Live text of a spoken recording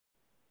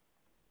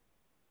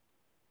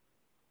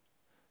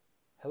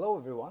Hello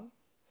everyone,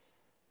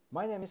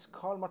 my name is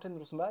Carl Martin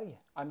Rosenberg.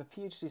 I'm a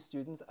PhD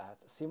student at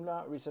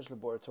Simla Research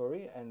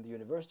Laboratory and the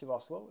University of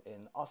Oslo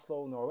in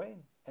Oslo, Norway.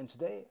 And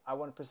today I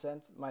want to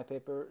present my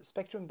paper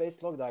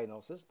Spectrum-Based Log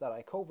Diagnosis that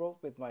I co-wrote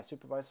with my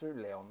supervisor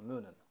Leon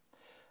Moonen.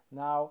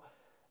 Now,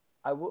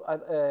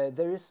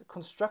 there is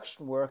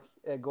construction work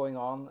going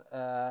on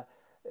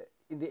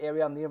in the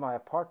area near my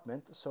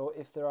apartment, so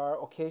if there are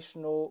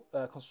occasional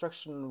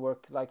construction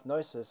work like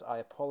noises, I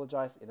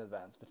apologize in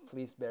advance, but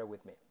please bear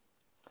with me.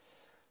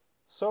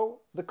 So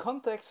the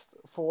context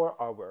for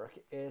our work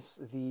is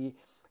the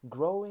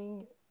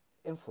growing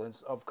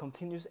influence of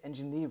continuous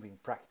engineering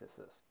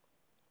practices.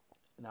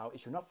 Now,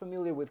 if you're not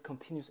familiar with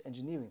continuous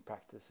engineering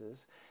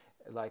practices,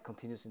 like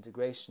continuous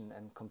integration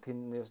and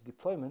continuous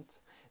deployment,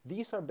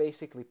 these are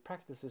basically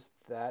practices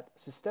that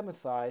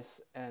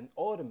systematize and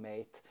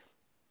automate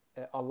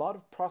a lot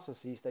of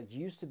processes that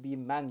used to be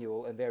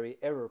manual and very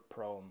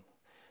error-prone.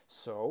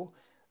 So,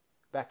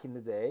 back in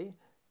the day,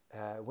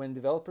 when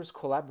developers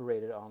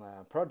collaborated on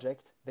a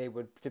project, they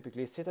would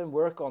typically sit and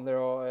work on their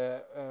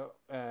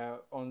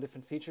on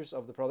different features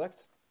of the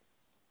product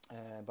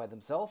by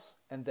themselves,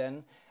 and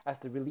then as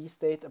the release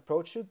date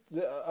approached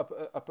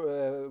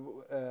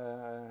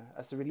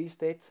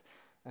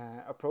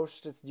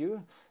its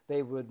due,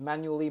 they would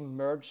manually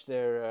merge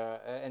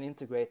their and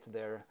integrate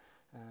their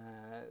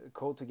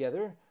code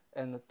together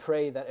and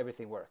pray that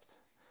everything worked.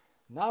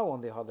 Now,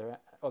 on the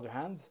other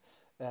hand,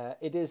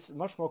 it is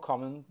much more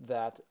common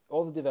that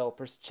all the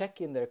developers check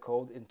in their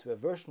code into a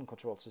version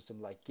control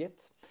system like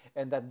Git,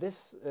 and that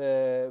this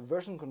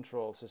version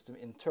control system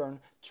in turn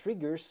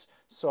triggers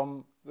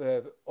some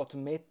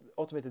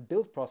automated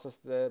build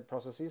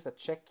processes that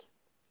check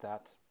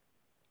that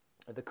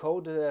the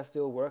code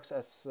still works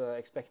as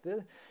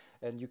expected,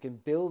 and you can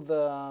build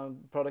the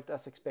product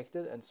as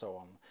expected, and so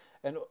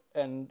on.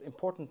 And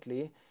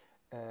importantly,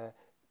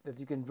 that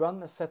you can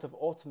run a set of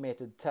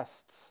automated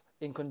tests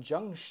in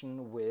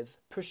conjunction with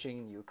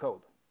pushing new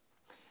code.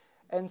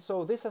 And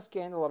so this has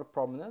gained a lot of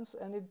prominence,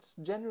 and it's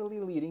generally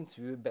leading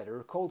to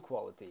better code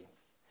quality.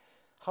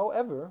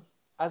 However,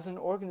 as an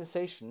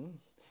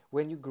organization,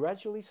 when you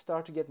gradually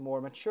start to get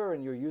more mature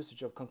in your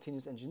usage of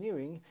continuous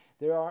engineering,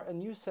 there are a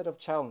new set of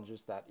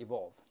challenges that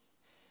evolve.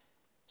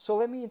 So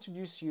let me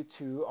introduce you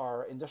to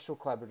our industrial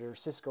collaborator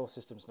Cisco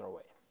Systems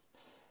Norway.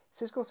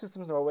 Cisco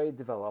Systems Norway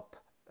develop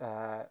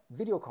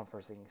video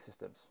conferencing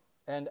systems.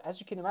 And as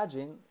you can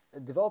imagine,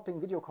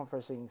 developing video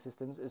conferencing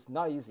systems is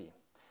not easy.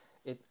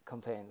 It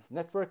contains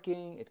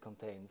networking, it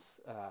contains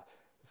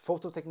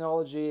photo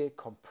technology,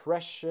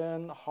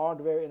 compression,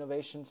 hardware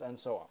innovations, and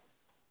so on.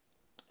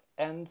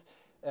 And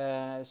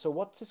so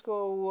what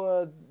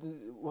Cisco,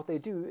 what they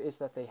do is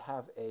that they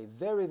have a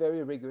very,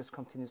 very rigorous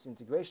continuous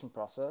integration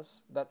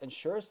process that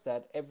ensures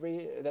that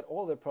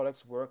all their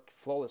products work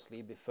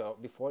flawlessly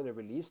before they're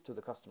released to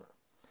the customer.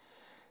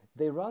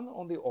 They run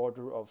on the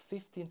order of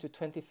 15 to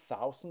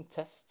 20,000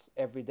 tests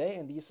every day,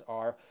 and these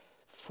are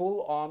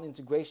full-on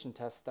integration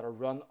tests that are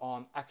run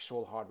on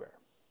actual hardware.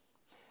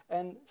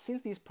 And since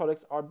these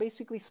products are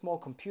basically small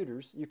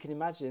computers, you can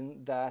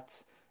imagine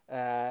that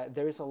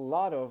there is a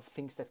lot of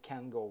things that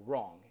can go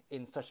wrong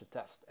in such a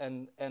test.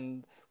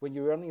 And when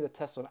you're running the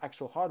test on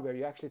actual hardware,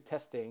 you're actually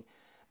testing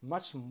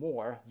much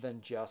more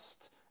than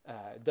just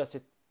does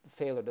it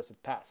fail or does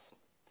it pass.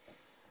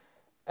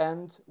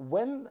 And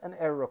when an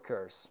error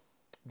occurs,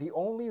 the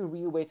only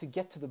real way to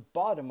get to the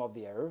bottom of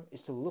the error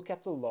is to look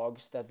at the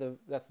logs that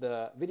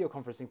the video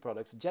conferencing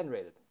products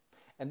generated.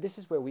 And this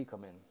is where we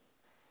come in.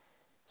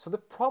 So the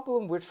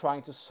problem we're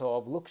trying to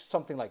solve looks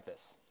something like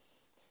this.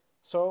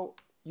 So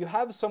you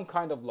have some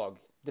kind of log.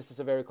 This is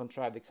a very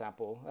contrived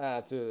example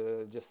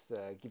to just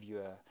give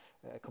you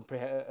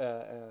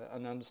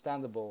an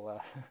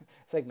understandable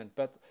segment.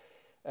 But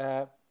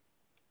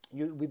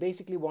we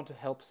basically want to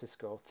help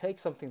Cisco take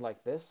something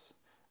like this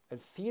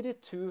and feed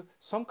it to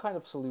some kind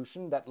of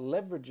solution that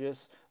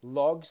leverages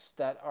logs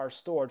that are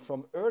stored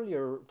from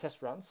earlier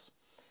test runs,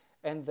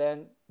 and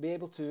then be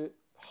able to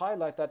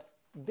highlight that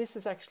this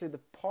is actually the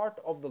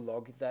part of the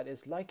log that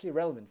is likely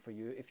relevant for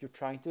you if you're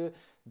trying to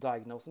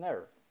diagnose an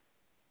error.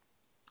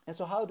 And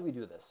so how do we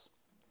do this?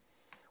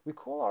 We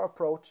call our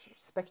approach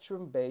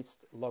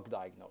spectrum-based log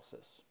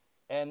diagnosis.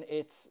 And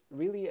it's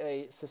really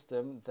a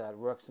system that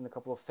works in a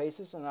couple of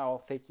phases, and I'll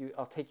take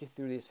you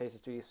through these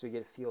phases to you so you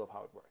get a feel of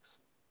how it works.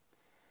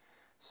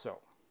 So,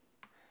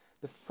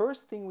 the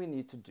first thing we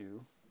need to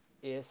do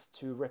is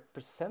to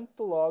represent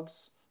the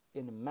logs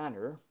in a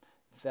manner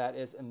that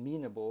is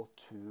amenable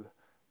to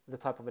the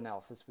type of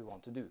analysis we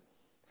want to do.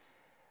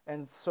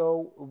 And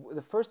so,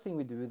 the first thing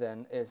we do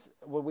then is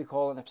what we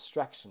call an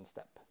abstraction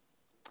step.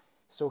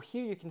 So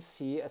here you can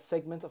see a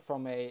segment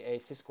from a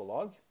Cisco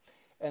log,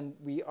 and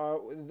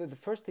the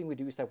first thing we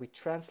do is that we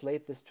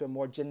translate this to a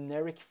more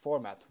generic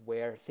format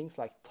where things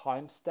like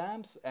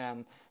timestamps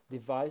and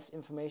device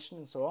information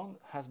and so on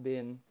has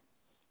been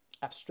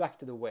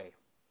abstracted away.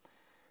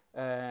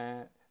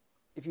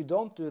 If you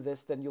don't do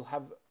this, then you'll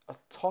have a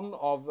ton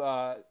of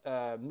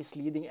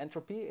misleading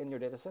entropy in your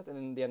dataset, and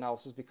then the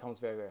analysis becomes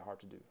very, very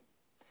hard to do.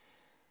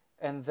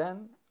 And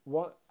then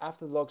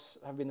after the logs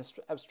have been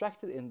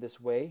abstracted in this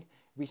way,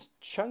 we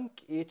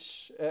chunk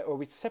each, or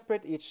we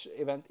separate each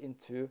event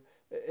into,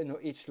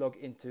 each log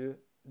into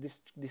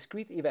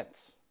discrete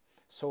events,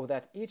 so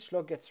that each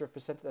log gets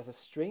represented as a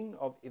string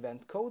of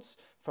event codes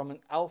from an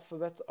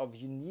alphabet of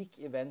unique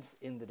events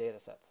in the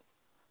dataset.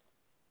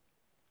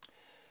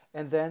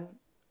 And then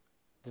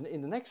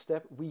in the next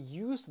step, we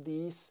use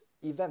these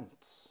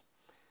events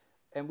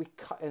and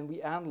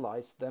we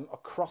analyze them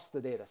across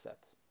the dataset.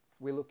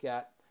 We look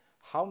at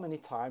how many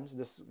times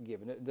does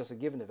a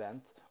given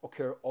event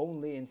occur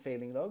only in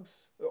failing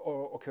logs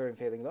or occur in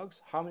failing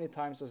logs? How many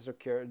times does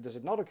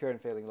it not occur in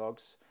failing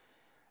logs?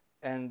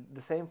 And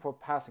the same for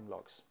passing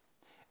logs.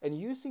 And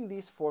using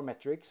these four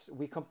metrics,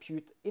 we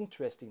compute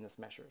interestingness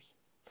measures.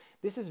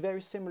 This is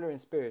very similar in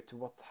spirit to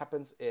what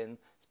happens in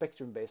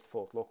spectrum-based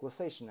fault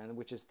localization, and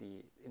which is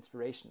the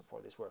inspiration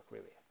for this work,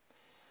 really.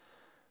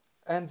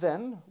 And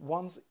then,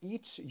 once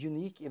each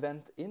unique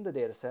event in the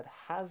dataset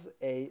has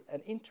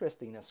an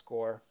interestingness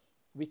score,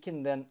 we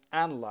can then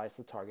analyze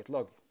the target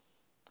log.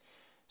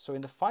 So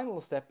in the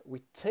final step,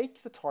 we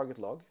take the target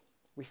log,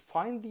 we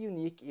find the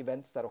unique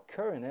events that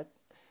occur in it,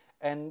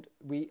 and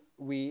we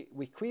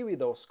query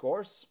those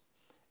scores,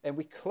 and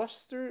we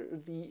cluster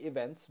the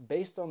events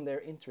based on their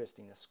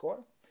interestingness score,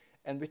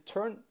 and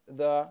return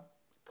the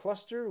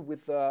cluster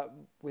with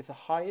the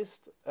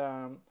highest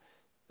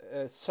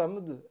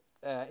summed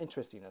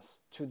interestingness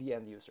to the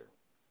end user.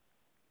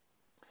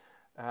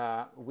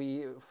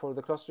 For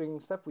the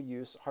clustering step, we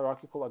use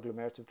hierarchical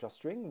agglomerative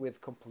clustering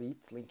with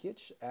complete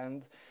linkage,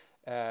 and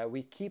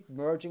we keep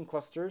merging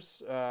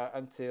clusters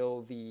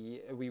until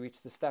we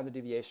reach the standard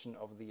deviation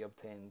of the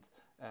obtained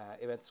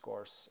event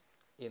scores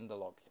in the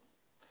log.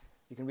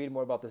 You can read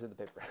more about this in the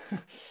paper.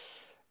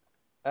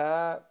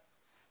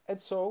 And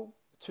so,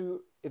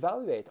 to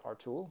evaluate our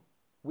tool,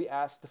 we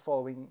asked the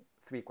following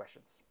three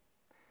questions.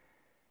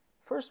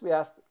 First, we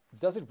asked,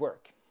 does it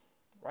work?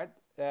 Right?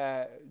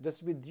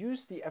 Does it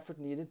reduce the effort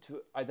needed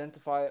to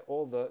identify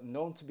all the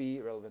known to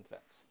be relevant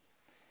events?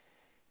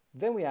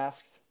 Then we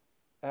asked,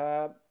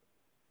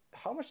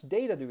 how much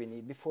data do we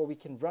need before we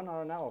can run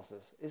our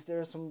analysis? Is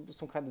there some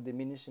kind of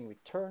diminishing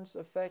returns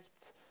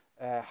effect?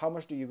 How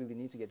much do you really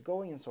need to get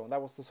going, and so on?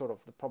 That was the sort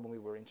of the problem we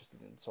were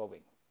interested in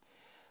solving.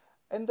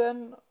 And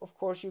then, of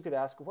course, you could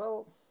ask,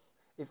 well,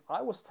 if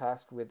I was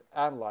tasked with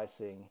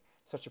analyzing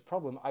such a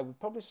problem, I would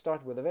probably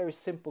start with a very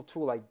simple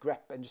tool like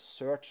grep and just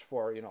search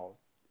for,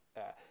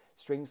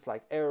 strings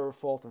like error,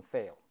 fault, and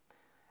fail.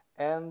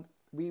 And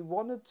we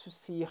wanted to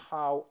see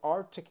how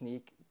our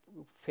technique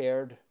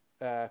fared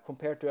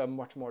compared to a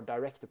much more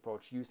direct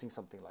approach using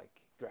something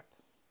like grep.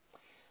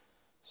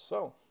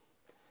 So,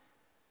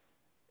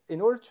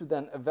 in order to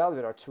then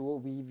evaluate our tool,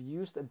 we've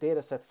used a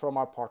dataset from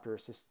our partner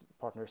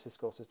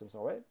Cisco Systems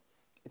Norway.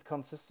 It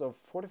consists of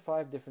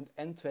 45 different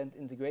end-to-end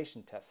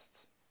integration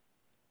tests.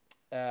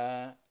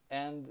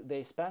 And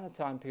they span a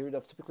time period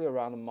of typically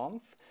around a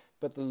month,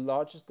 but the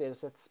largest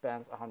dataset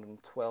spans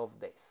 112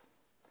 days.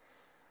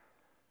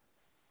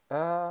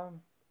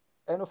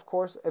 And of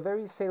course, a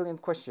very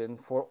salient question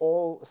for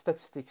all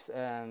statistics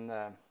and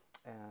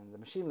the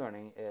machine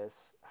learning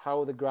is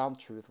how the ground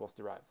truth was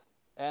derived.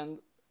 And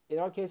in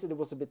our case, it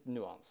was a bit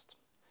nuanced.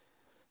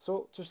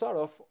 So to start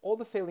off, all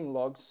the failing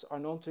logs are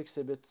known to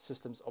exhibit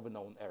systems of a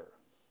known error.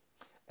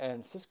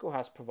 And Cisco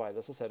has provided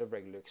us a set of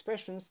regular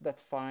expressions that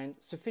find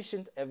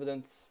sufficient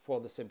evidence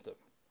for the symptom,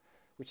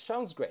 which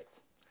sounds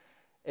great,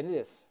 and it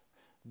is,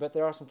 but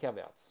there are some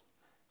caveats.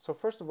 So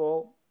first of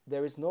all,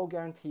 there is no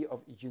guarantee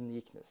of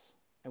uniqueness.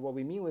 And what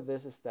we mean with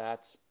this is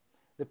that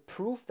the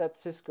proof that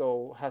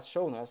Cisco has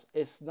shown us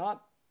is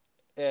not,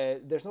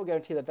 there's no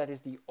guarantee that that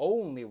is the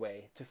only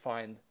way to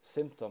find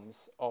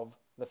symptoms of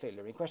the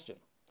failure in question.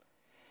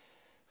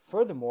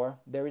 Furthermore,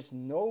 there is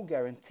no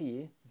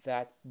guarantee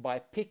that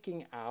by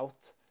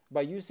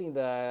using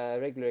the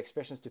regular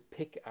expressions to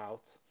pick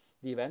out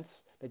the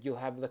events, that you'll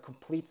have the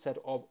complete set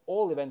of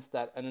all events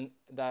that an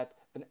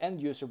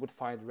end user would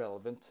find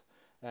relevant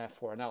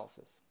for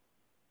analysis.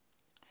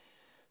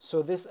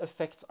 So this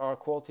affects our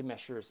quality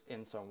measures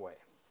in some way.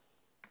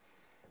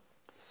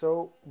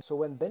 So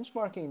when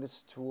benchmarking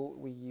this tool,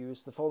 we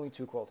use the following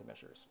two quality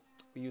measures.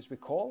 We use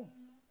recall,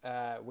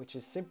 which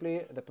is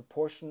simply the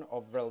proportion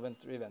of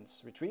relevant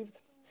events retrieved,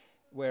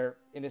 where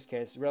in this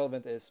case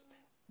relevant is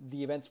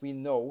the events we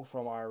know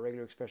from our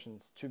regular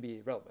expressions to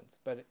be relevant.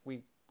 But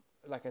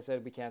like I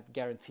said, we can't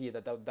guarantee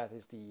that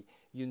is the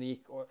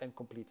unique and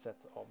complete set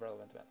of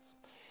relevant events.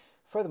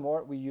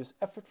 Furthermore, we use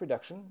effort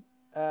reduction,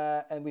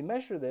 and we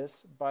measure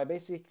this by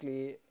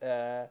basically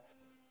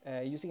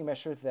using a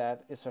measure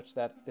that is such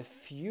that the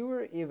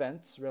fewer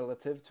events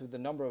relative to the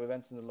number of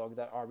events in the log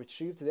that are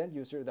retrieved to the end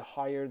user, the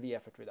higher the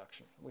effort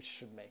reduction, which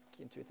should make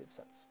intuitive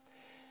sense.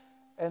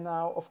 And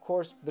now, of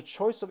course, the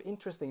choice of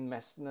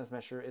interestingness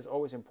measure is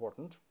always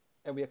important,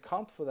 and we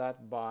account for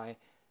that by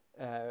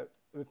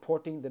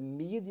reporting the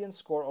median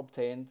score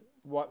obtained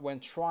when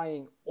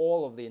trying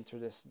all of the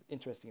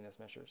interestingness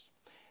measures.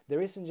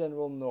 There is in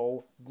general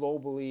no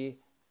globally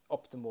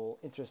optimal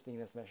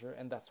interestingness measure,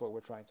 and that's what we're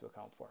trying to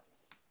account for.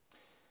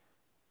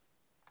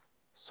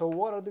 So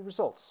what are the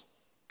results?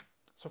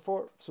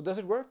 So does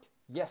it work?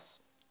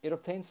 Yes. It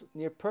obtains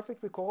near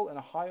perfect recall and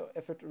a high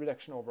effort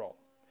reduction overall.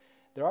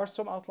 There are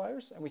some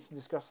outliers, and we can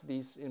discuss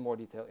these in more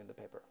detail in the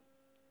paper.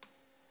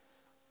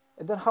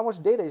 And then how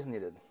much data is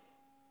needed?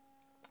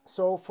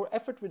 So for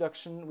effort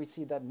reduction, we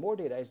see that more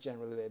data is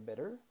generally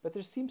better, but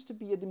there seems to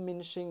be a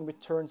diminishing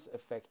returns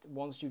effect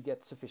once you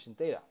get sufficient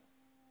data.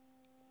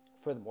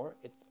 Furthermore,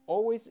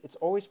 it's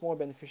always more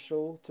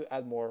beneficial to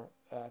add more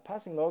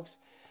passing logs,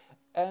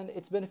 and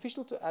it's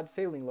beneficial to add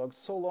failing logs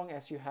so long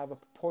as you have a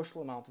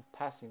proportional amount of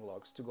passing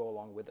logs to go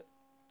along with it.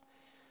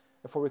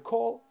 For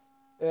recall,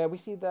 we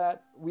see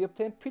that we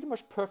obtain pretty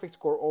much perfect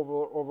score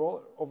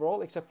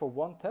overall, except for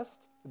one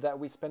test that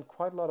we spent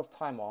quite a lot of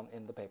time on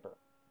in the paper.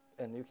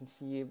 And you can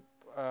see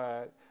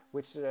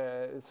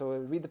so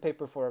read the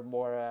paper for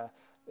more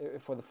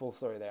for the full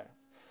story there.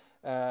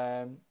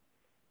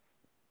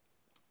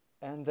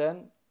 And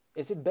then,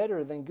 is it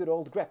better than good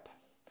old grep?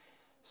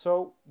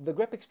 So the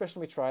grep expression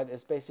we tried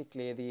is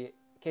basically the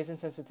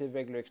case-insensitive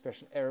regular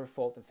expression error,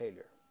 fault, and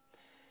failure.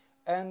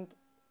 And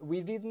we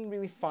didn't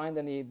really find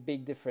any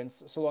big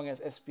difference so long as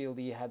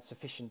SBLD had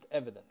sufficient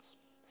evidence.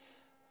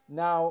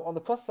 Now, on the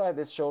plus side,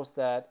 this shows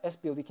that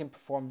SBLD can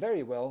perform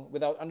very well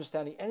without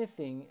understanding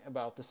anything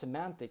about the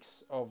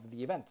semantics of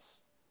the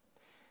events.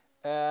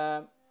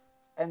 And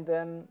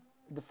then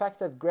the fact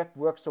that grep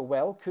works so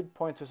well could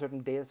point to a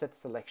certain dataset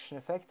selection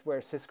effect,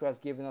 where Cisco has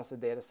given us a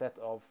dataset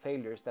of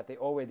failures that they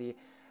already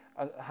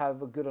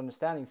have a good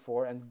understanding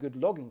for and good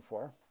logging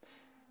for.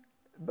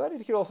 But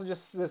it could also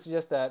just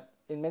suggest that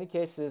in many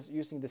cases,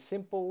 using the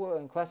simple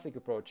and classic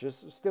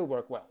approaches still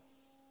work well.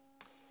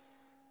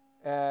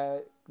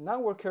 Now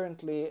we're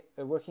currently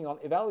working on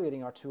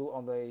evaluating our tool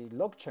on the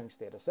log chunks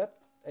dataset,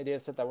 a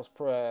dataset that was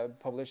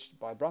published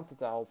by Brandt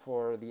et al.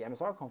 For the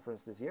MSR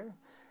conference this year.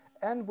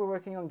 And we're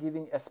working on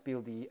giving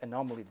SBLD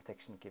anomaly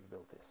detection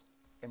capabilities.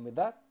 And with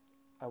that,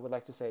 I would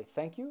like to say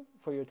thank you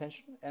for your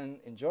attention and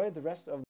enjoy the rest of